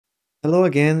Hello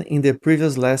again. In the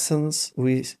previous lessons,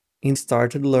 we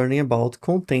started learning about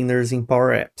containers in Power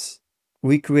Apps.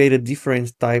 We created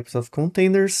different types of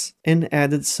containers and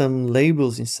added some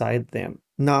labels inside them.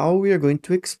 Now we are going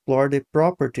to explore the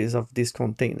properties of these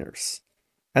containers.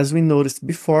 As we noticed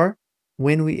before,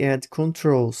 when we add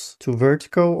controls to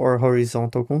vertical or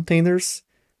horizontal containers,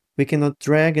 we cannot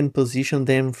drag and position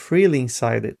them freely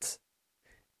inside it.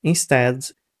 Instead,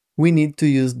 we need to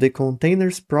use the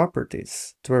container's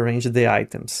properties to arrange the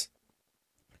items.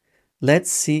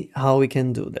 Let's see how we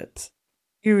can do that.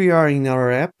 Here we are in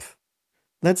our app.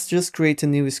 Let's just create a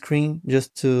new screen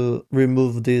just to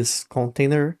remove this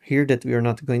container here that we are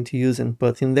not going to use and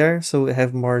put in there so we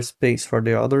have more space for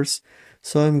the others.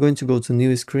 So I'm going to go to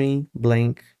new screen,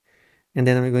 blank, and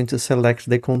then I'm going to select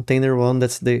the container one,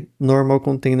 that's the normal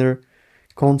container,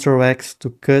 Ctrl X to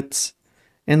cut,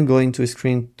 and going to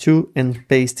screen 2 and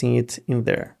pasting it in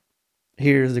there.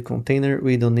 Here's the container,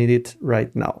 we don't need it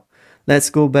right now. Let's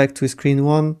go back to screen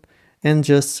 1 and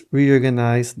just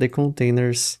reorganize the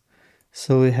containers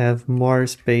so we have more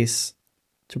space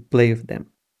to play with them.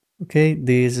 Okay,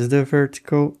 this is the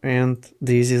vertical and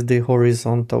this is the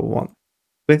horizontal one.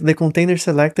 With the container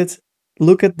selected,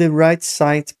 look at the right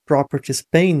side properties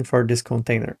pane for this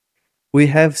container. We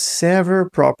have several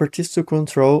properties to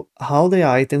control how the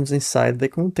items inside the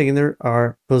container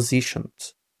are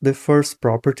positioned. The first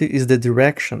property is the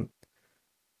direction.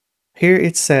 Here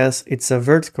it says it's a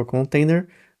vertical container,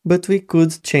 but we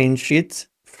could change it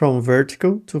from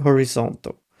vertical to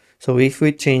horizontal. So if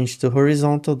we change to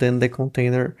horizontal, then the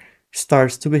container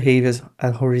starts to behave as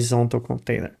a horizontal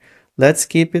container. Let's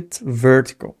keep it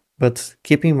vertical, but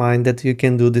keep in mind that you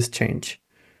can do this change.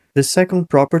 The second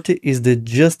property is the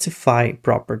justify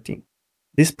property.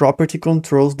 This property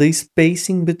controls the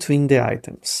spacing between the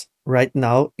items. Right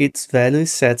now, its value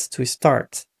is set to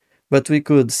start, but we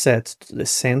could set to the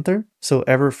center, so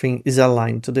everything is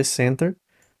aligned to the center.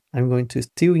 I'm going to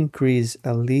still increase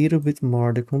a little bit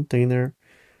more the container.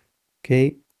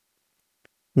 Okay.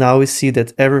 Now we see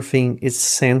that everything is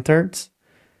centered.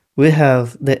 We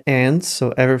have the end,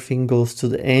 so everything goes to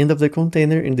the end of the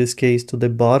container, in this case to the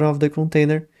bottom of the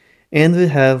container. And we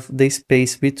have the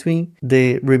space between.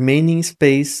 The remaining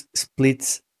space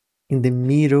splits in the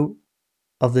middle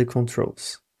of the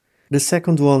controls. The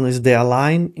second one is the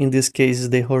align, in this case is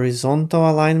the horizontal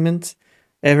alignment.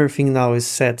 Everything now is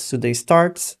set to the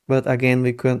start, but again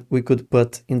we could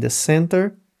put in the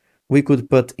center, we could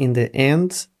put in the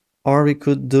end, or we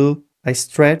could do a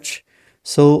stretch,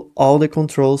 so all the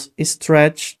controls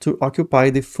stretch to occupy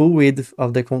the full width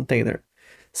of the container.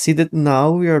 See that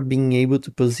now we are being able to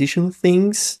position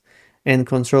things and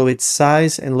control its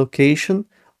size and location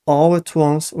all at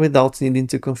once without needing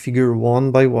to configure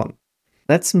one by one.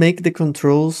 Let's make the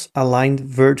controls aligned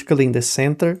vertically in the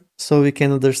center so we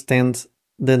can understand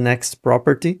the next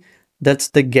property. That's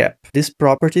the gap. This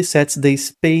property sets the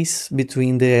space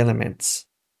between the elements.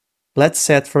 Let's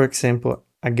set, for example,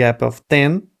 a gap of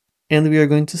 10, and we are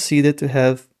going to see that we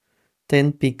have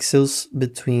 10 pixels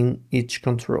between each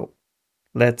control.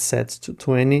 Let's set to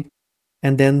 20,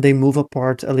 and then they move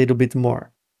apart a little bit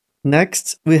more.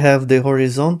 Next, we have the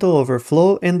horizontal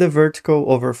overflow and the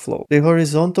vertical overflow. The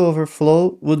horizontal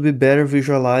overflow would be better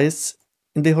visualized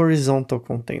in the horizontal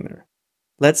container.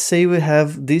 Let's say we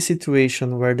have this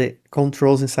situation where the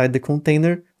controls inside the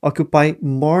container occupy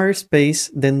more space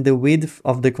than the width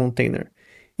of the container.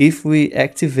 If we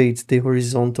activate the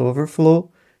horizontal overflow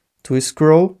to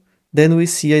scroll, then we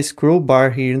see a scroll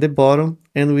bar here in the bottom,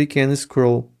 and we can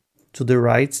scroll to the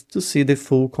right to see the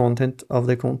full content of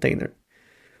the container.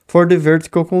 For the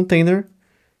vertical container,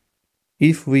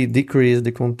 if we decrease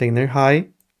the container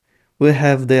height, we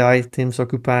have the items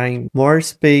occupying more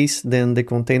space than the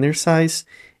container size,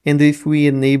 and if we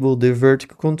enable the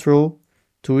vertical control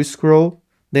to scroll,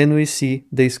 then we see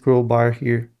the scroll bar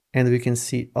here and we can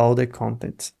see all the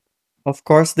contents. Of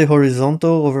course, the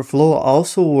horizontal overflow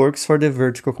also works for the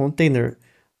vertical container.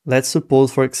 Let's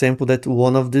suppose, for example, that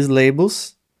one of these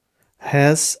labels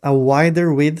has a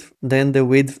wider width than the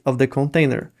width of the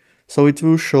container, so it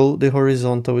will show the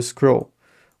horizontal scroll.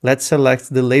 Let's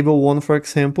select the label 1, for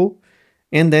example,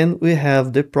 and then we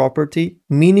have the property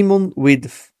minimum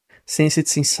width. Since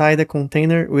it's inside a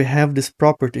container, we have this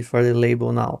property for the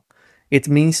label now. It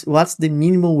means what's the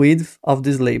minimum width of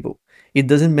this label. It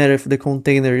doesn't matter if the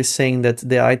container is saying that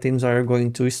the items are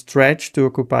going to stretch to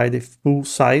occupy the full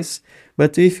size,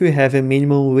 but if we have a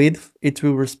minimum width, it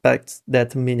will respect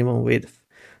that minimum width.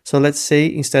 So let's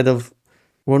say instead of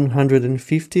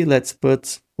 150, let's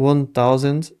put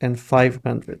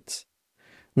 1500.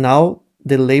 Now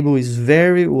the label is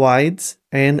very wide,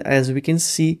 and as we can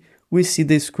see, we see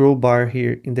the scroll bar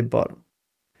here in the bottom.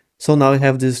 So now we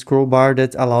have this scroll bar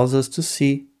that allows us to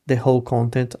see the whole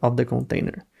content of the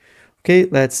container. Okay,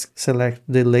 let's select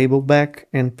the label back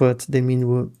and put the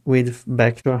min width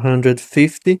back to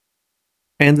 150.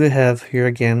 And we have here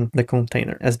again the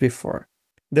container as before.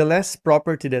 The last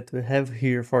property that we have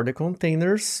here for the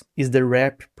containers is the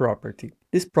wrap property.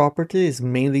 This property is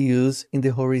mainly used in the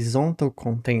horizontal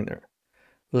container.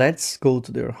 Let's go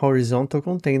to the horizontal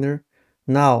container.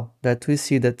 Now that we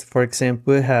see that, for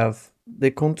example, we have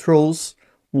the controls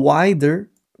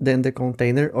wider than the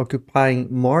container, occupying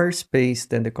more space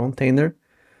than the container,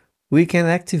 we can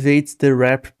activate the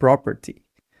wrap property.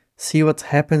 See what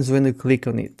happens when you click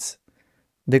on it.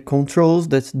 The controls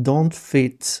that don't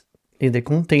fit in the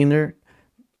container,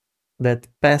 that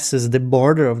passes the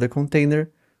border of the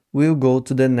container, will go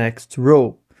to the next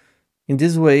row. In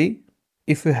this way,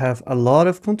 if you have a lot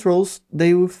of controls,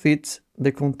 they will fit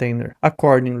the container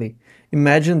accordingly.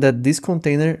 Imagine that this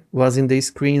container was in the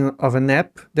screen of an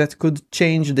app that could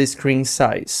change the screen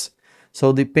size.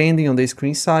 So depending on the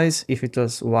screen size, if it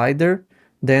was wider,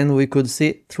 then we could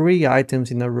see 3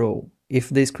 items in a row. If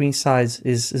the screen size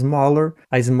is smaller,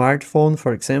 a smartphone,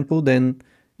 for example, then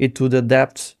it would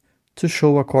adapt to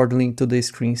show accordingly to the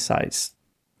screen size.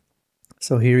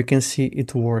 So here you can see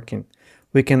it working.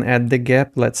 We can add the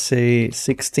gap, let's say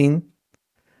 16.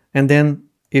 And then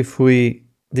if we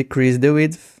decrease the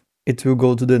width, it will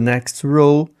go to the next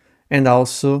row and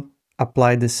also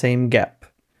apply the same gap.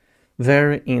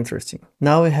 Very interesting.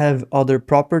 Now we have other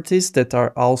properties that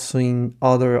are also in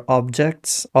other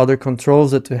objects, other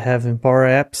controls that we have in Power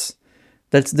Apps.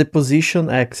 That's the position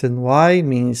X and Y,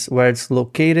 means where it's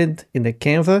located in the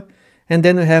Canva. And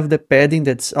then we have the padding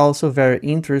that's also very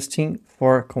interesting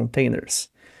for containers.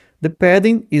 The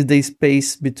padding is the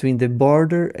space between the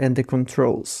border and the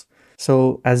controls.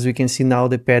 So as we can see now,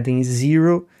 the padding is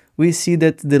 0. We see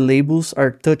that the labels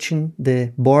are touching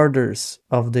the borders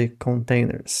of the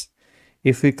containers.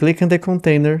 If we click on the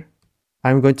container,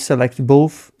 I'm going to select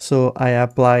both, so I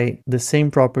apply the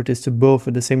same properties to both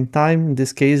at the same time, in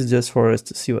this case, just for us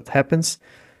to see what happens.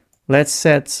 Let's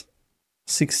set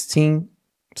 16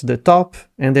 to the top,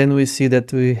 and then we see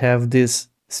that we have this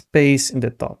space in the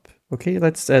top. Okay,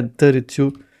 let's add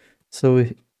 32, so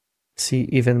we see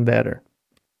even better.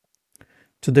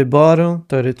 To the bottom,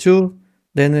 32,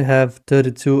 then we have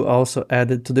 32 also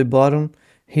added to the bottom.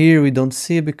 Here we don't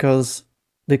see because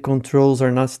the controls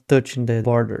are not touching the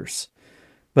borders.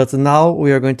 But now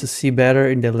we are going to see better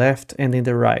in the left and in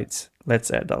the right.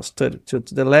 Let's add also 32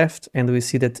 to the left, and we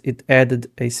see that it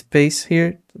added a space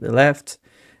here to the left,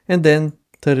 and then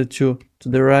 32 to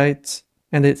the right,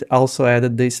 and it also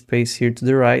added the space here to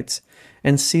the right.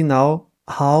 And see now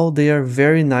how they are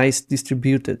very nice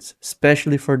distributed,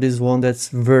 especially for this one that's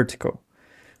vertical.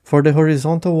 For the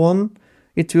horizontal one,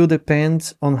 it will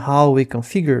depend on how we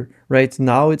configure. Right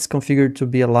now it's configured to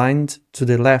be aligned to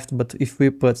the left, but if we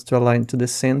put to align to the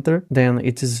center, then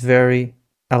it is very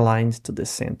aligned to the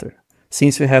center.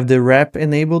 Since we have the wrap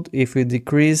enabled, if we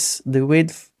decrease the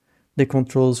width, the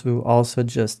controls will also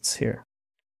adjust here.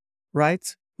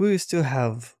 Right, we will still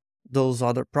have those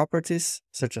other properties,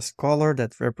 such as color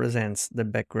that represents the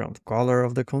background color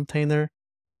of the container.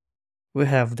 We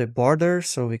have the border,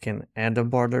 so we can add a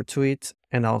border to it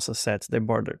and also set the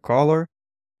border color.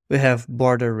 We have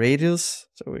border radius,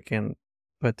 so we can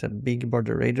put a big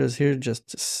border radius here just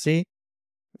to see.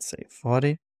 Let's say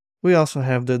 40. We also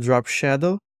have the drop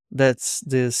shadow. That's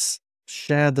this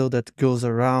shadow that goes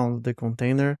around the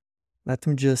container. Let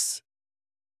me just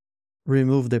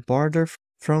remove the border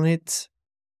from it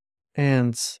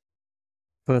and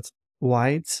put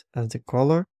white as the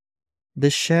color. The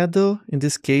shadow in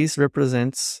this case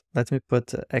represents, let me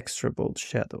put an extra bold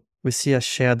shadow. We see a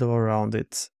shadow around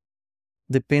it.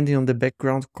 Depending on the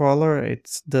background color,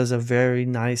 it does a very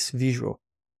nice visual.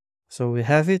 So we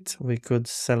have it, we could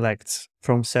select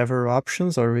from several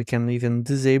options, or we can even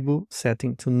disable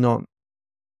setting to none.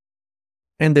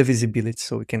 And the visibility,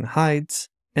 so we can hide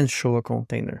and show a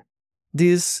container.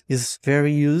 This is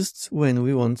very used when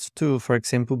we want to, for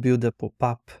example, build a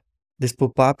pop-up. This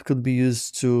pop-up could be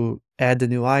used to add a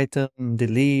new item,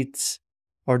 delete,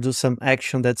 or do some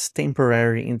action that's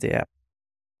temporary in the app.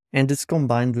 And it's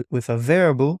combined with a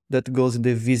variable that goes in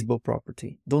the visible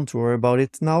property. Don't worry about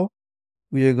it now.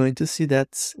 We are going to see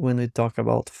that when we talk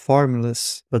about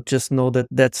formulas, but just know that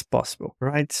that's possible,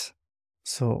 right?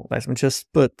 So let me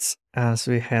just put, as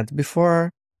we had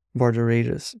before, border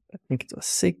radius, I think it was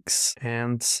 6,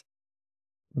 and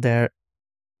there,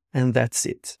 and that's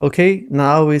it. Okay,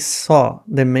 now we saw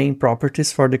the main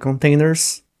properties for the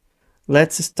containers.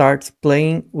 Let's start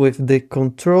playing with the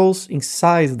controls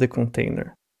inside the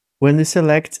container. When we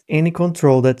select any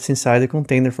control that's inside the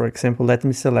container, for example, let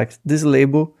me select this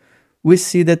label, we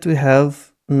see that we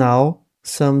have now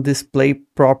some display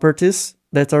properties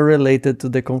that are related to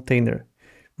the container.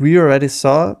 We already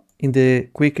saw in the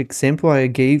quick example I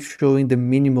gave showing the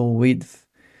minimum width.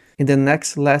 In the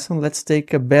next lesson, let's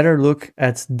take a better look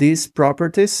at these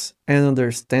properties and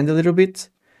understand a little bit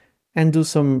and do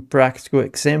some practical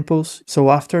examples.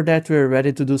 So after that, we're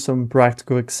ready to do some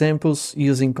practical examples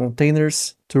using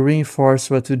containers to reinforce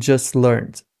what we just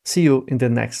learned. See you in the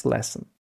next lesson.